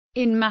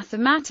In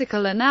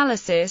mathematical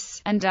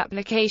analysis, and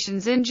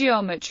applications in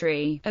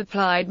geometry,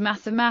 applied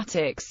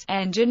mathematics,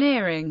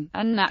 engineering,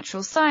 and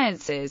natural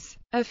sciences,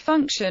 a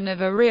function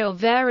of a real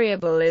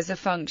variable is a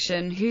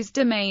function whose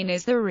domain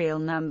is the real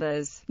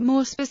numbers,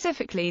 more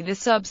specifically the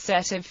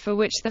subset of for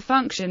which the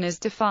function is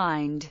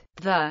defined.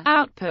 The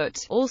output,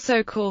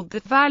 also called the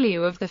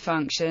value of the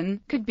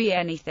function, could be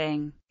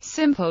anything.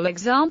 Simple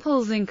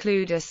examples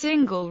include a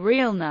single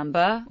real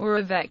number, or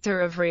a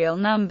vector of real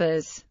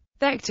numbers.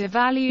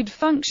 Vector-valued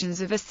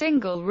functions of a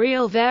single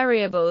real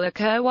variable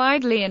occur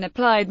widely in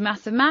applied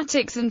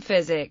mathematics and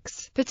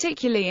physics,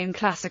 particularly in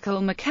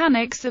classical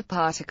mechanics of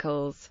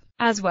particles,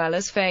 as well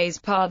as phase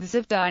paths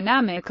of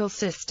dynamical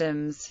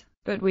systems.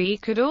 But we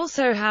could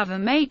also have a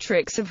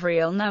matrix of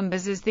real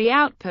numbers as the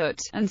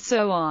output, and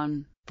so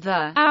on.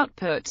 The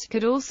output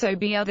could also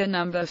be other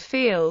number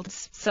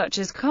fields, such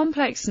as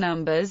complex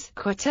numbers,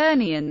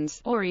 quaternions,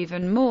 or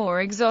even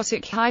more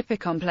exotic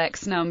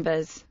hypercomplex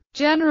numbers.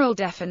 General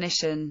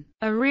definition.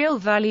 A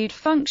real-valued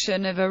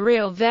function of a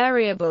real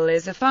variable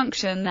is a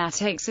function that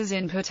takes as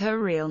input a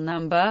real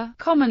number,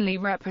 commonly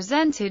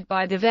represented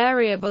by the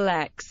variable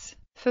x.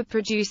 For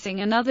producing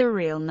another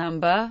real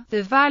number,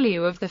 the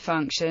value of the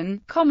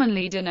function,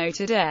 commonly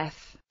denoted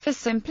f. For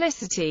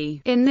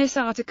simplicity, in this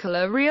article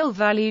a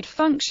real-valued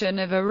function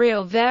of a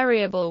real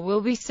variable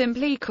will be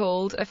simply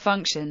called a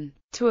function.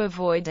 To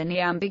avoid any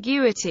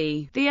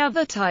ambiguity, the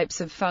other types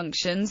of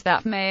functions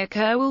that may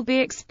occur will be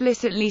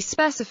explicitly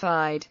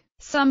specified.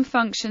 Some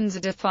functions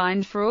are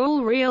defined for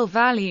all real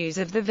values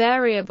of the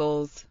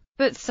variables,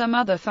 but some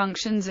other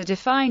functions are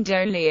defined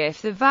only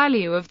if the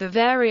value of the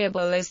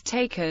variable is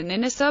taken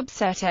in a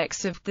subset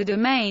X of the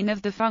domain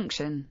of the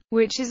function,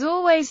 which is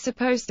always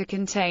supposed to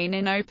contain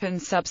an open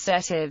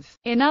subset of.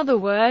 In other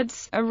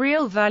words, a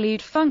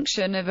real-valued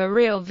function of a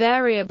real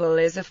variable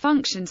is a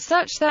function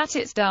such that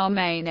its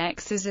domain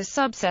X is a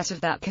subset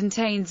of that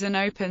contains an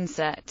open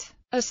set.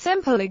 A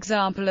simple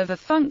example of a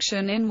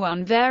function in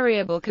one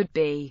variable could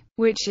be,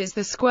 which is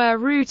the square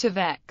root of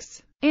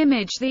x.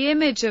 The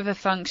image of a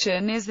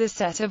function is the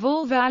set of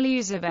all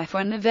values of f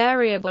when the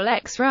variable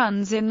x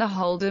runs in the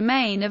whole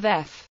domain of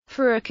f.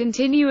 For a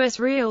continuous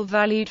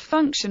real-valued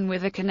function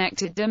with a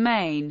connected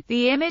domain,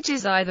 the image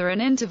is either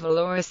an interval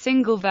or a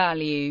single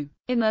value.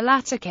 In the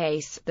latter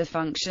case, the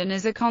function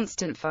is a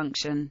constant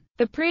function.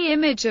 The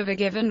pre-image of a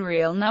given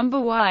real number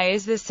y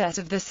is the set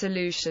of the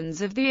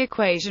solutions of the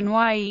equation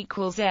y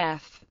equals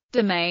f.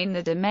 Domain.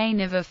 The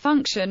domain of a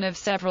function of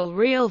several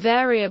real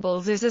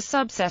variables is a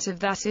subset of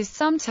that is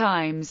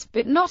sometimes,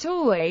 but not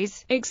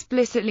always,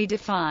 explicitly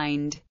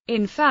defined.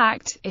 In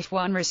fact, if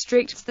one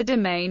restricts the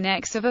domain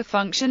x of a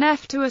function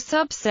f to a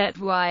subset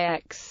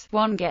yx,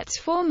 one gets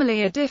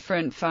formally a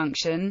different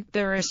function,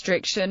 the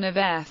restriction of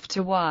f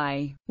to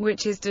y,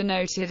 which is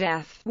denoted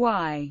f,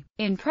 y.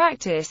 In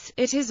practice,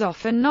 it is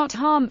often not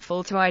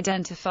harmful to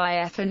identify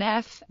f and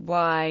f,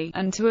 y,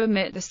 and to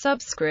omit the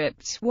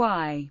subscript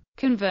y.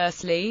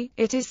 Conversely,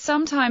 it is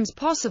sometimes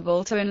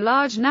possible to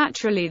enlarge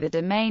naturally the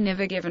domain of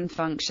a given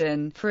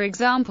function, for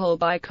example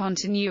by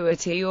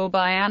continuity or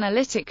by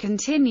analytic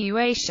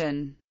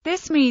continuation.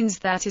 This means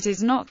that it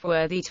is not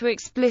worthy to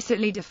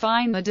explicitly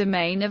define the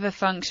domain of a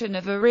function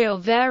of a real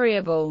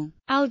variable.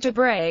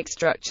 Algebraic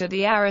structure.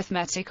 The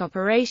arithmetic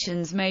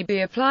operations may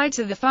be applied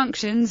to the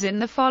functions in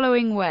the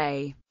following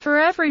way. For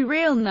every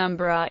real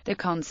number I, the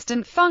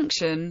constant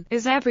function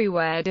is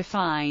everywhere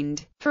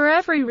defined. For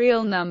every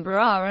real number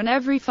r and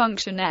every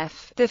function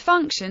f, the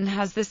function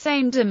has the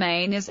same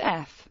domain as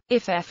f.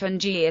 If f and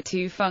g are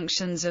two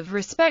functions of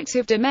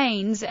respective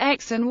domains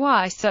x and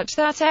y such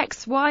that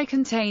x, y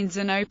contains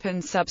an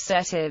open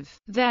subset of,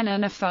 then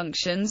and are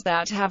functions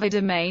that have a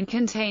domain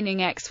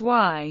containing x,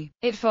 y,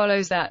 it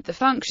follows that the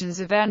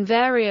functions of n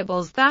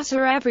variables that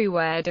are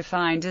everywhere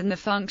defined and the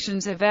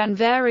functions of n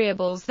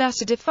variables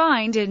that are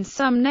defined in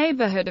some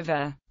neighborhood of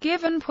a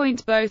given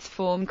point both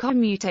form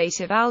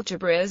commutative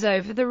algebras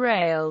over the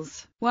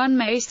rails. One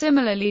may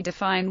similarly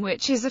define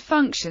which is a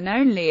function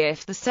only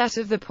if the set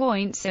of the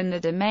points in the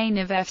domain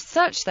of f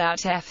such that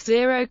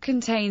f0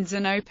 contains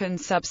an open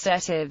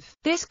subset of.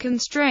 This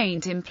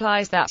constraint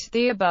implies that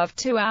the above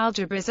two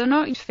algebras are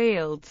not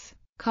fields.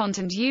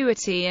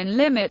 Continuity and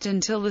limit.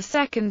 Until the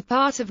second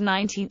part of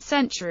 19th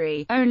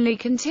century, only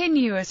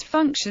continuous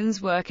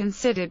functions were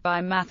considered by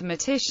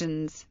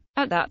mathematicians.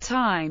 At that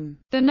time,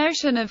 the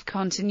notion of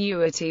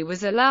continuity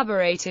was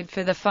elaborated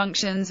for the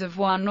functions of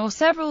one or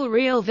several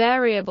real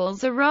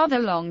variables a rather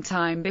long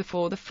time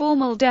before the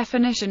formal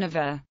definition of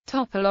a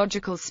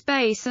topological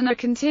space and a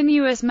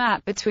continuous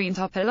map between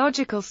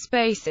topological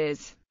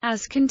spaces.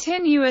 As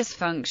continuous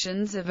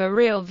functions of a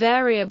real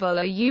variable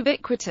are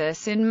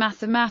ubiquitous in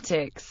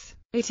mathematics,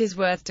 it is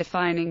worth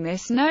defining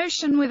this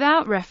notion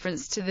without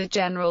reference to the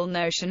general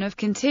notion of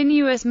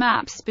continuous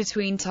maps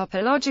between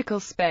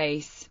topological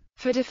space.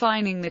 For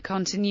defining the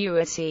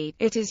continuity,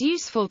 it is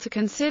useful to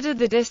consider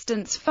the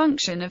distance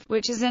function of,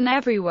 which is an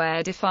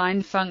everywhere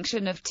defined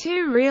function of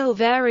two real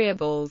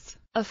variables.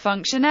 A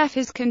function f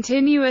is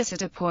continuous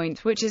at a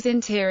point which is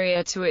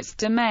interior to its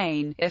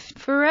domain, if,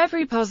 for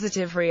every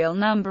positive real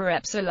number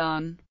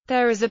epsilon,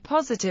 there is a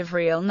positive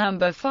real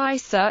number phi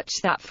such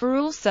that for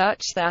all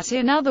such that,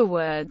 in other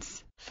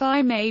words,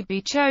 phi may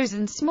be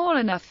chosen small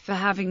enough for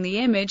having the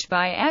image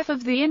by f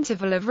of the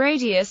interval of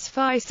radius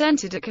phi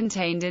centered at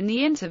contained in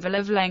the interval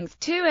of length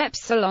 2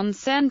 epsilon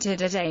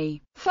centered at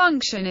a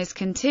function is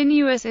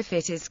continuous if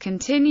it is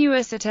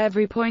continuous at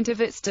every point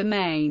of its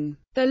domain.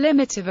 The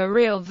limit of a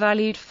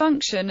real-valued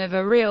function of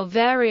a real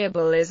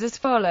variable is as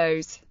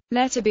follows.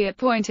 Let A be a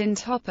point in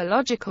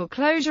topological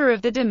closure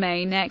of the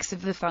domain X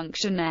of the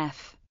function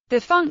f. The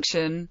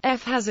function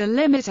f has a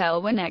limit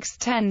L when x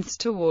tends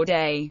toward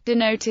A,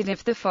 denoted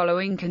if the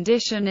following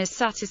condition is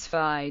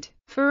satisfied.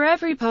 For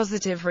every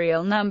positive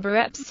real number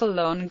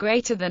epsilon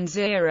greater than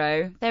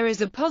 0, there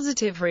is a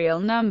positive real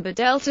number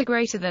delta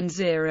greater than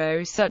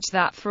 0 such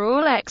that for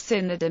all x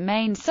in the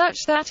domain such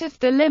that if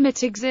the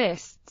limit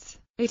exists,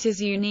 it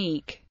is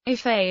unique.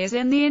 If A is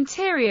in the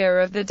interior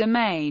of the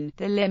domain,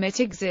 the limit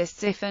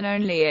exists if and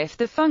only if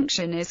the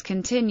function is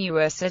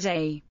continuous at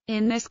A.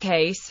 In this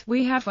case,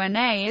 we have when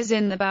A is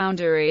in the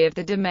boundary of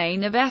the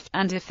domain of f,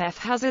 and if f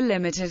has a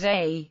limit at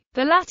A.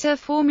 The latter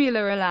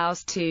formula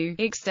allows to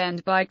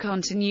extend by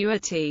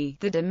continuity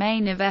the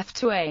domain of f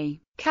to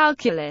A.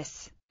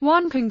 Calculus.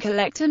 One can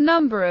collect a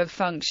number of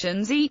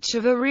functions each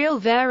of a real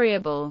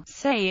variable,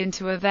 say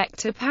into a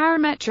vector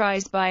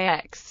parametrized by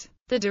x.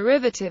 The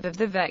derivative of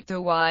the vector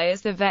y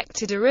is the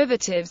vector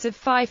derivatives of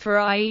phi for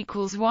I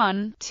equals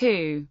 1,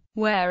 2,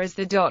 whereas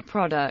the dot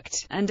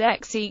product, and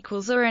x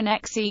equals A and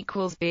x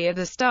equals b are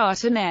the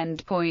start and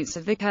end points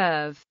of the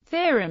curve.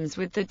 Theorems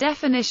with the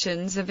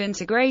definitions of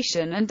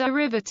integration and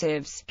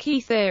derivatives. Key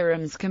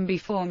theorems can be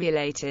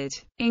formulated,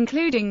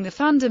 including the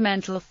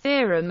fundamental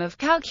theorem of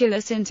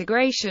calculus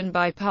integration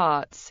by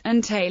parts,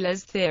 and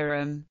Taylor's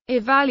theorem.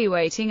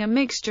 Evaluating a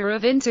mixture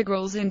of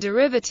integrals and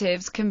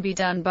derivatives can be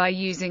done by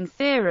using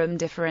theorem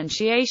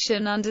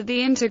differentiation under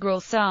the integral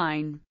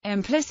sign.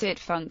 Implicit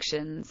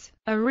functions.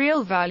 A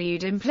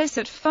real-valued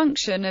implicit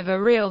function of a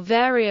real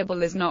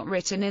variable is not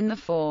written in the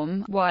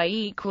form y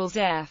equals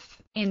f.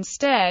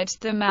 Instead,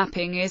 the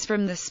mapping is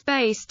from the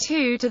space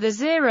 2 to the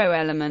 0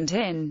 element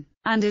in,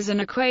 and is an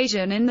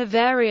equation in the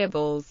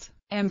variables.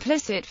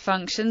 Implicit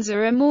functions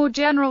are a more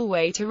general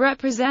way to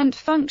represent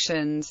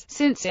functions,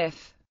 since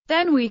if,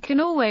 then we can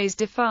always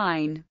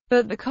define,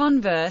 but the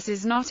converse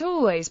is not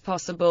always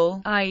possible,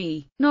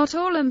 i.e., not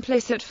all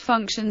implicit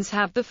functions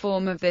have the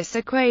form of this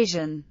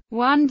equation.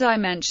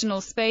 One-dimensional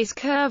space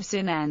curves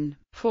in N.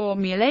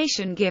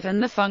 Formulation given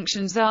the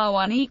functions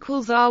R1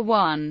 equals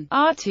R1,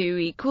 R2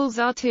 equals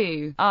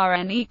R2,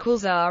 Rn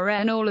equals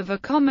Rn all of a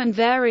common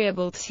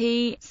variable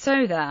t,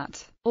 so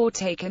that, or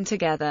taken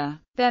together,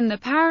 then the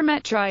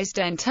parametrized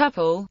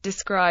n-tuple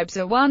describes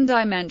a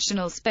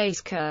one-dimensional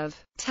space curve.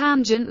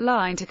 Tangent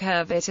line to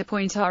curve at a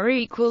point R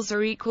equals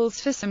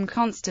for some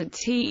constant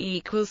t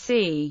equals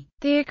c.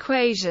 The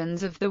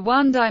equations of the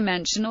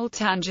one-dimensional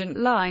tangent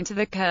line to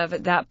the curve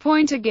at that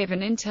point are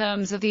given in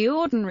terms of the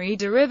ordinary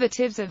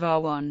derivatives of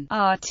R1,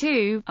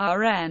 R2,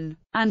 Rn,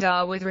 and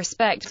R with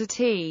respect to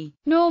t.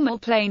 Normal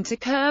plane to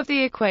curve.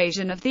 The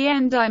equation of the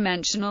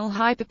n-dimensional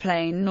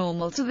hyperplane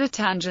normal to the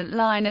tangent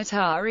line at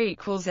R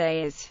equals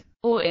A is,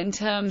 or in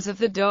terms of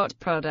the dot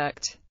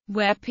product,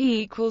 where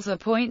p equals are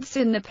points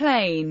in the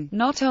plane,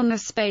 not on the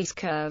space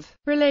curve.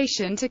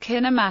 Relation to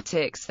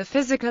kinematics. The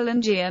physical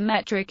and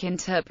geometric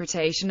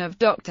interpretation of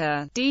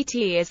Dr.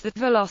 dt is the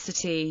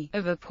velocity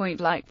of a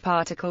point-like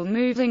particle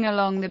moving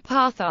along the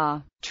path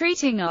r,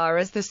 treating r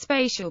as the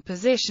spatial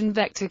position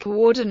vector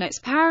coordinates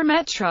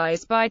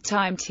parametrized by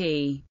time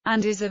t,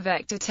 and is a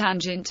vector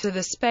tangent to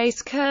the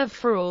space curve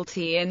for all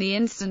t in the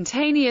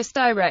instantaneous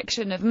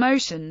direction of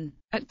motion.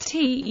 At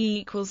t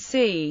equals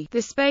c,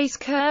 the space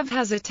curve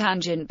has a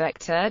tangent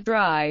vector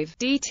drive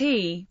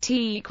dt,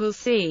 t equals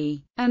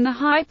c, and the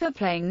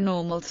hyperplane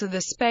normal to the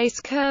space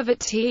curve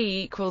at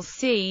t equals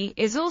c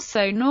is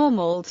also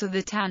normal to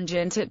the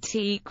tangent at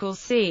t equals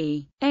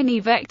c. Any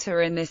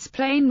vector in this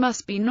plane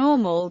must be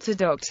normal to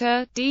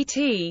Dr.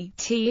 dt,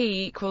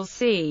 t equals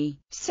c.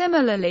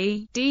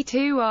 Similarly,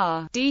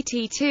 d2r,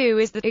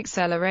 dt2 is the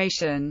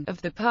acceleration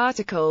of the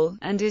particle,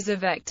 and is a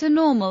vector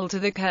normal to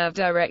the curve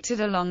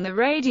directed along the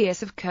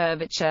radius of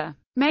curvature.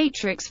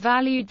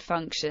 Matrix-valued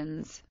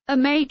functions. A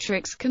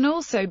matrix can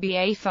also be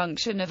a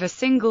function of a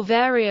single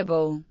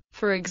variable.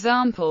 For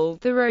example,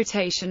 the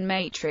rotation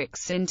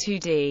matrix in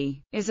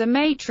 2D is a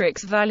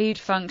matrix-valued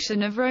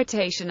function of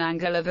rotation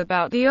angle of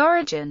about the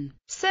origin.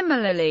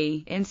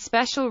 Similarly, in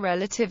special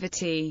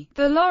relativity,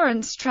 the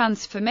Lorentz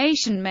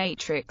transformation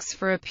matrix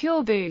for a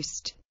pure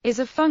boost is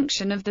a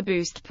function of the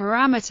boost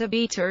parameter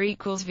beta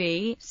equals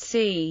v,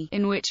 c,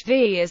 in which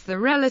v is the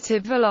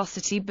relative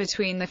velocity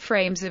between the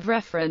frames of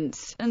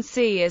reference, and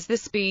c is the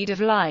speed of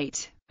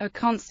light, a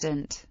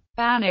constant.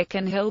 Banach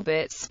and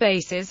Hilbert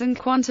spaces and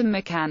quantum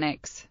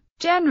mechanics.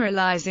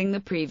 Generalizing the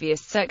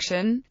previous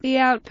section, the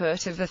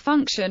output of the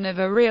function of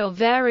a real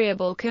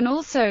variable can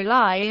also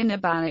lie in a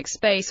Banach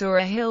space or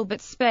a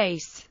Hilbert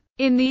space.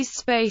 In these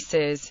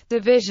spaces,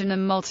 division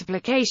and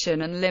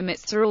multiplication and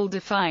limits are all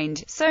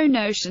defined, so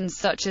notions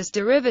such as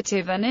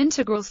derivative and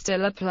integral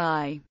still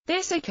apply.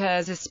 This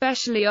occurs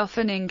especially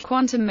often in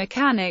quantum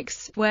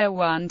mechanics, where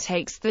one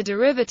takes the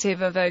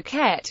derivative of a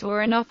ket or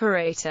an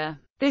operator.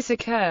 This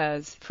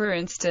occurs, for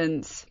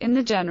instance, in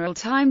the general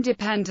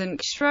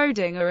time-dependent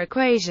Schrödinger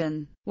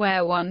equation,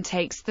 where one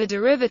takes the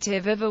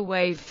derivative of a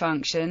wave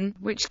function,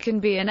 which can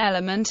be an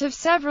element of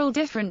several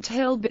different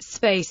Hilbert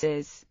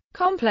spaces.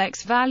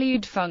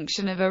 Complex-valued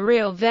function of a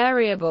real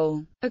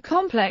variable. A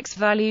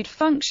complex-valued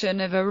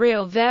function of a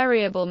real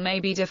variable may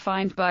be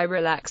defined by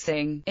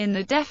relaxing, in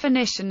the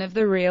definition of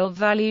the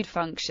real-valued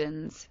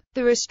functions,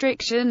 the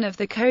restriction of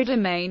the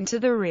codomain to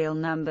the real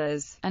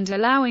numbers, and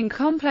allowing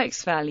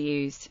complex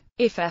values.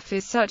 If f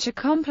is such a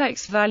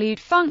complex-valued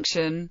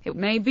function, it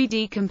may be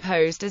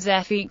decomposed as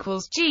f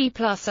equals g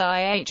plus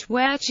ih,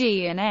 where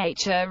g and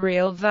h are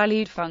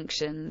real-valued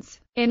functions.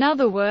 In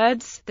other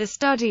words, the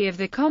study of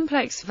the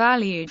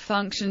complex-valued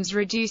functions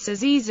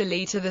reduces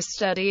easily to the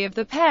study of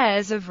the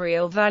pairs of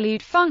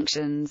real-valued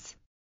functions.